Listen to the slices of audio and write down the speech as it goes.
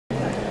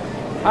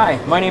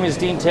Hi, my name is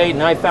Dean Tate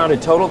and I founded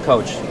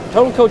TotalCoach.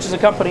 TotalCoach is a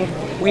company.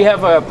 We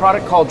have a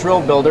product called Drill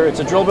Builder. It's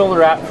a drill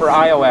builder app for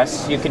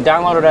iOS. You can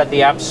download it at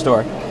the App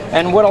Store.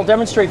 And what I'll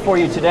demonstrate for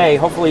you today,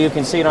 hopefully you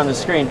can see it on the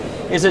screen,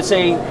 is it's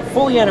a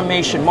fully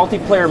animation,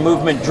 multiplayer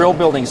movement drill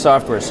building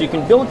software. So you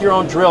can build your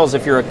own drills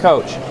if you're a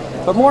coach.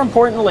 But more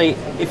importantly,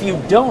 if you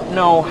don't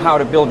know how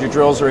to build your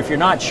drills, or if you're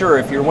not sure,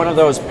 if you're one of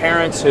those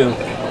parents who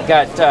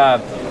got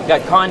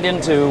conned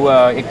into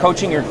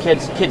coaching your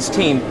kids'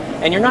 team,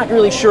 and you're not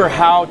really sure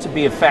how to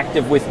be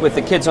effective with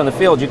the kids on the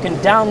field, you can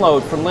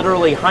download from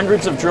literally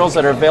hundreds of drills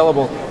that are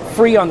available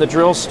free on the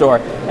drill store.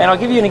 And I'll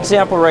give you an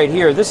example right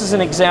here. This is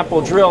an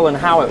example drill and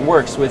how it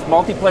works with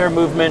multiplayer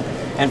movement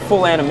and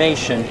full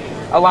animation,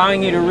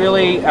 allowing you to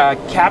really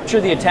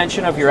capture the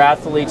attention of your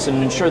athletes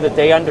and ensure that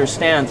they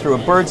understand through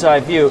a bird's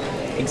eye view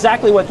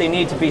exactly what they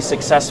need to be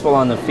successful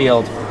on the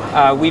field.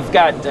 We've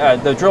got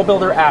the Drill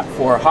Builder app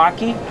for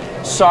hockey,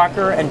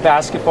 soccer, and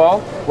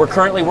basketball. We're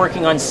currently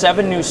working on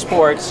 7 new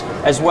sports,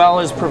 as well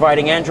as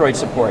providing Android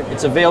support.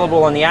 It's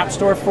available on the App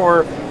Store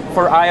for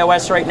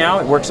iOS right now.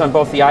 It works on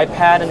both the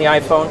iPad and the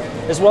iPhone,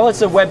 as well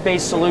as a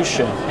web-based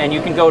solution. And you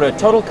can go to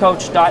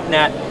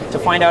TotalCoach.net to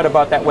find out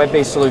about that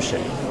web-based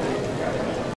solution.